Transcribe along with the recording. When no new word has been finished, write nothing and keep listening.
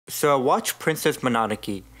So I watched Princess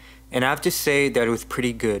Mononoke, and I have to say that it was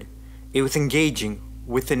pretty good. It was engaging,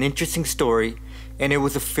 with an interesting story, and it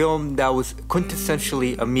was a film that was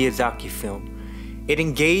quintessentially a Miyazaki film. It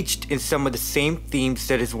engaged in some of the same themes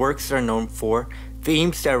that his works are known for,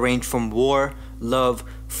 themes that range from war, love,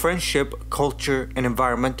 friendship, culture, and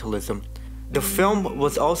environmentalism. The film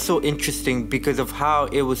was also interesting because of how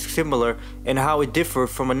it was similar and how it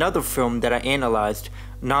differed from another film that I analyzed,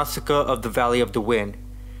 Nausicaa of the Valley of the Wind.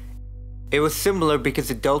 It was similar because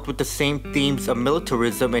it dealt with the same themes of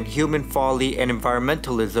militarism and human folly and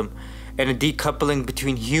environmentalism, and a decoupling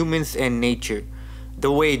between humans and nature. The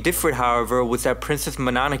way it differed, however, was that Princess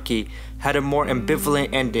Mononoke had a more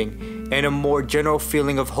ambivalent ending and a more general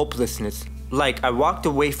feeling of hopelessness. Like, I walked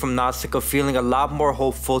away from Nausicaa feeling a lot more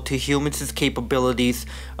hopeful to humans' capabilities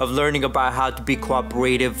of learning about how to be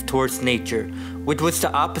cooperative towards nature, which was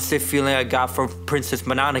the opposite feeling I got from Princess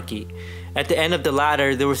Mononoke. At the end of the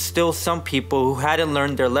latter, there were still some people who hadn't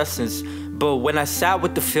learned their lessons, but when I sat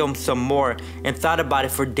with the film some more and thought about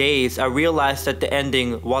it for days, I realized that the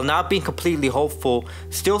ending, while not being completely hopeful,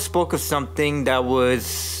 still spoke of something that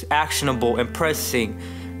was actionable and pressing,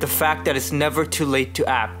 the fact that it's never too late to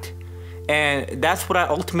act. And that's what I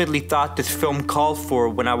ultimately thought this film called for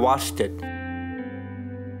when I watched it.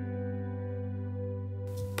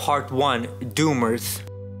 Part 1. Doomers.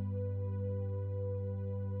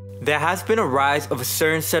 There has been a rise of a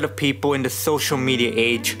certain set of people in the social media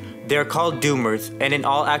age. They are called doomers, and in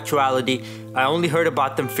all actuality, I only heard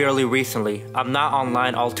about them fairly recently. I'm not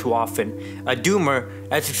online all too often. A doomer,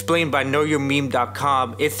 as explained by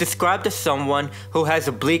knowyourmeme.com, is described as someone who has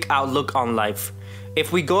a bleak outlook on life.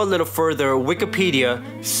 If we go a little further, Wikipedia,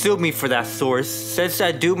 sue me for that source, says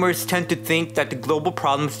that doomers tend to think that the global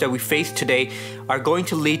problems that we face today are going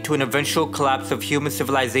to lead to an eventual collapse of human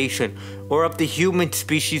civilization, or of the human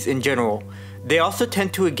species in general. They also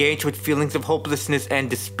tend to engage with feelings of hopelessness and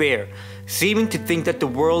despair, seeming to think that the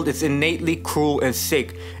world is innately cruel and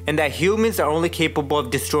sick, and that humans are only capable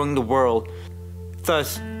of destroying the world.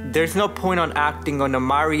 Thus, there's no point on acting on the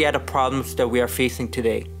myriad of problems that we are facing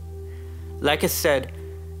today. Like I said,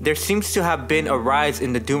 there seems to have been a rise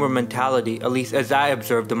in the doomer mentality, at least as I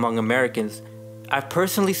observed among Americans. I've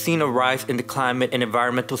personally seen a rise in the climate and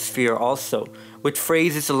environmental sphere also, with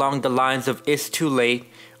phrases along the lines of "it's too late"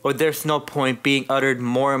 or "there's no point" being uttered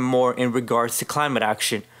more and more in regards to climate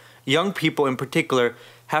action. Young people in particular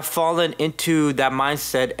have fallen into that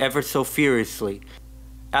mindset ever so furiously.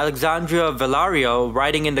 Alexandria Valerio,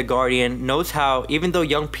 writing in The Guardian, knows how, even though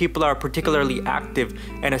young people are particularly active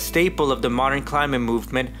and a staple of the modern climate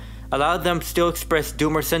movement, a lot of them still express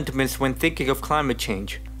doomer sentiments when thinking of climate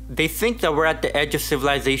change. They think that we're at the edge of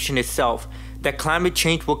civilization itself, that climate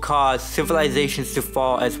change will cause civilizations to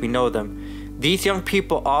fall as we know them. These young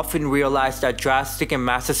people often realize that drastic and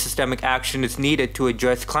massive systemic action is needed to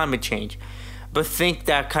address climate change, but think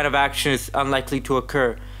that kind of action is unlikely to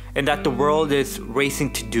occur, and that the world is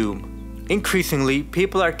racing to doom. Increasingly,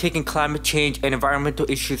 people are taking climate change and environmental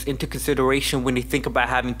issues into consideration when they think about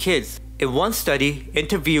having kids. In one study,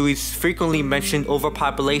 interviewees frequently mentioned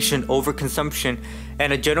overpopulation, overconsumption,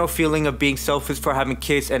 and a general feeling of being selfish for having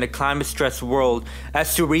kids in a climate-stressed world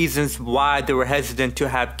as to reasons why they were hesitant to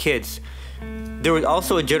have kids. There was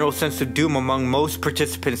also a general sense of doom among most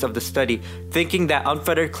participants of the study, thinking that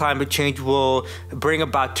unfettered climate change will bring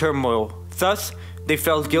about turmoil. Thus, they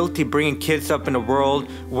felt guilty bringing kids up in a world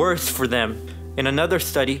worse for them. In another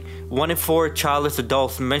study, 1 in 4 childless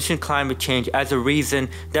adults mentioned climate change as a reason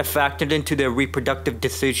that factored into their reproductive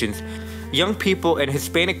decisions. Young people and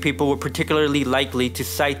Hispanic people were particularly likely to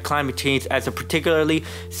cite climate change as a particularly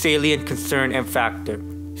salient concern and factor.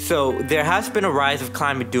 So, there has been a rise of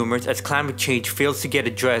climate doomers as climate change fails to get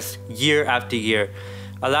addressed year after year.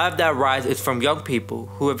 A lot of that rise is from young people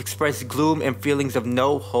who have expressed gloom and feelings of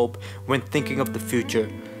no hope when thinking of the future.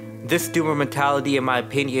 This doomer mentality, in my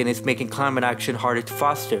opinion, is making climate action harder to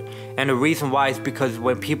foster, and the reason why is because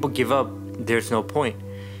when people give up, there's no point.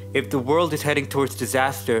 If the world is heading towards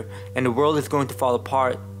disaster and the world is going to fall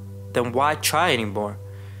apart, then why try anymore?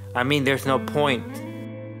 I mean, there's no point.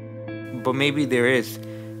 But maybe there is.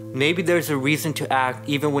 Maybe there's a reason to act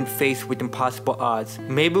even when faced with impossible odds.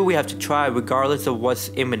 Maybe we have to try regardless of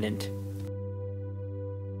what's imminent.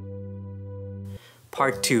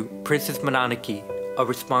 Part 2. Princess Mononoke, a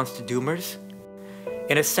response to doomers?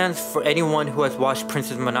 In a sense, for anyone who has watched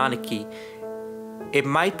Princess Mononoke, it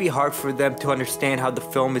might be hard for them to understand how the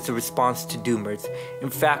film is a response to doomers. In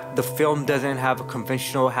fact, the film doesn't have a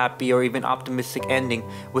conventional, happy, or even optimistic ending,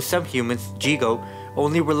 with some humans, Jigo,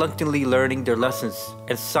 only reluctantly learning their lessons,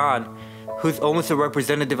 and San, who's almost a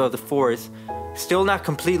representative of the forest, still not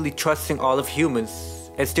completely trusting all of humans,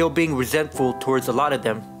 and still being resentful towards a lot of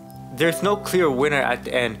them. There's no clear winner at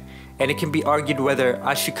the end, and it can be argued whether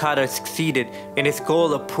Ashikata succeeded in his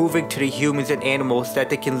goal of proving to the humans and animals that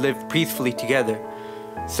they can live peacefully together.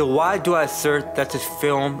 So why do I assert that this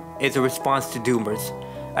film is a response to Doomers?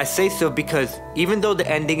 I say so because even though the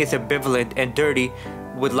ending is ambivalent and dirty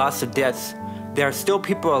with lots of deaths, there are still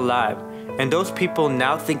people alive, and those people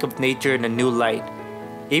now think of nature in a new light.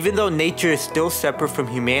 Even though nature is still separate from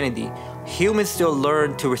humanity, humans still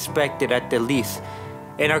learn to respect it at the least,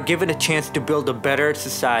 and are given a chance to build a better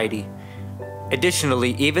society.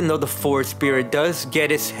 Additionally, even though the forest spirit does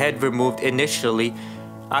get its head removed initially,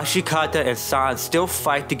 Ashikata and San still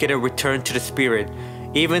fight to get a return to the spirit,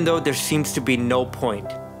 even though there seems to be no point.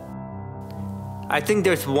 I think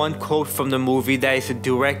there's one quote from the movie that is a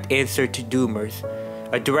direct answer to Doomers,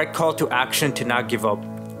 a direct call to action to not give up.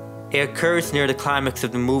 It occurs near the climax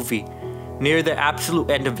of the movie, near the absolute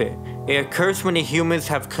end of it. It occurs when the humans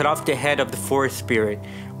have cut off the head of the forest spirit,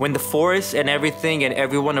 when the forest and everything and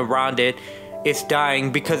everyone around it is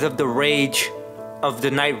dying because of the rage of the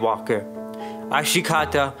Nightwalker.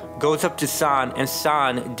 Ashikata goes up to San, and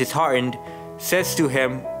San, disheartened, says to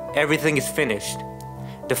him, "Everything is finished.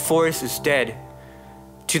 The forest is dead."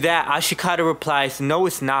 To that, Ashikata replies, "No,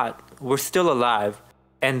 it's not. We're still alive."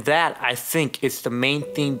 And that, I think, is the main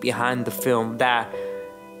theme behind the film, that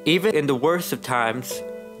even in the worst of times,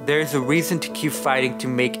 there is a reason to keep fighting to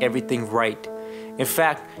make everything right. In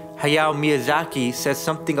fact, Hayao Miyazaki says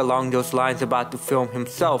something along those lines about the film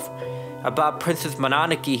himself. About Princess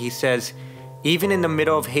Mononoke, he says, "Even in the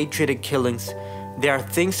middle of hatred and killings, there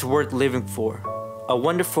are things worth living for. A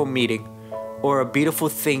wonderful meeting, or a beautiful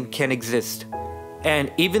thing can exist."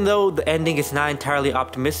 And even though the ending is not entirely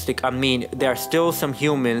optimistic, I mean, there are still some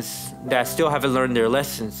humans that still haven't learned their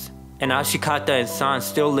lessons, and Ashikata and San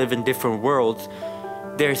still live in different worlds.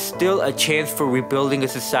 There's still a chance for rebuilding a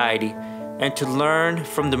society and to learn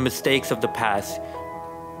from the mistakes of the past.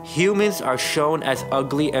 Humans are shown as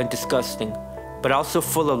ugly and disgusting, but also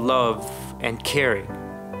full of love and caring.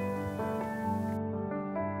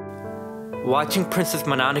 Watching Princess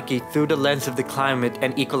Mononoke through the lens of the climate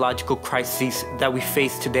and ecological crises that we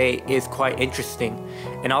face today is quite interesting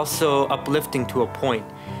and also uplifting to a point.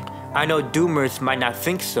 I know Doomers might not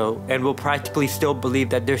think so and will practically still believe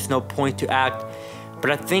that there's no point to act, but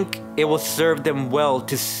I think it will serve them well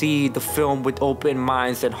to see the film with open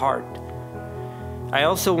minds and heart. I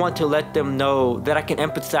also want to let them know that I can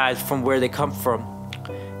empathize from where they come from.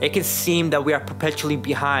 It can seem that we are perpetually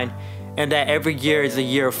behind and that every year is a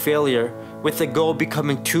year of failure, with the goal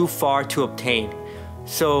becoming too far to obtain.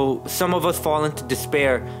 So some of us fall into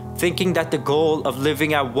despair, thinking that the goal of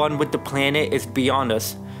living at one with the planet is beyond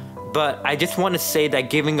us. But I just want to say that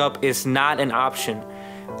giving up is not an option,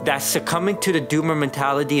 that succumbing to the doomer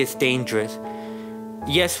mentality is dangerous.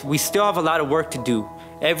 Yes, we still have a lot of work to do.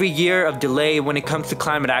 Every year of delay when it comes to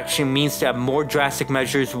climate action means that more drastic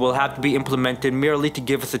measures will have to be implemented merely to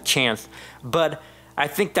give us a chance. But I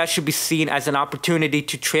think that should be seen as an opportunity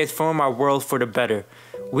to transform our world for the better.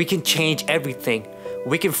 We can change everything.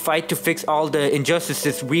 We can fight to fix all the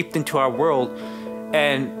injustices reaped into our world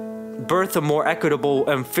and birth a more equitable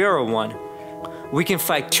and fairer one. We can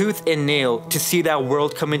fight tooth and nail to see that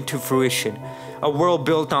world come into fruition, a world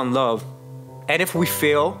built on love. And if we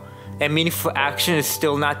fail, and meaningful action is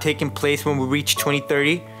still not taking place when we reach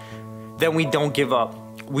 2030, then we don't give up.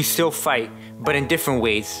 We still fight, but in different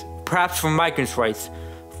ways. Perhaps for migrants' rights,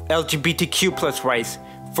 LGBTQ+ rights,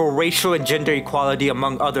 for racial and gender equality,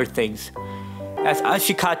 among other things. As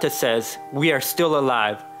Ashikata says, we are still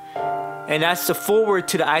alive. And as the foreword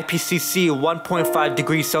to the IPCC 1.5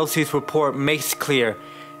 degrees Celsius report makes clear,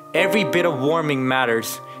 every bit of warming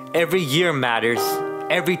matters, every year matters,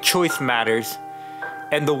 every choice matters,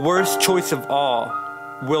 and the worst choice of all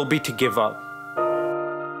will be to give up.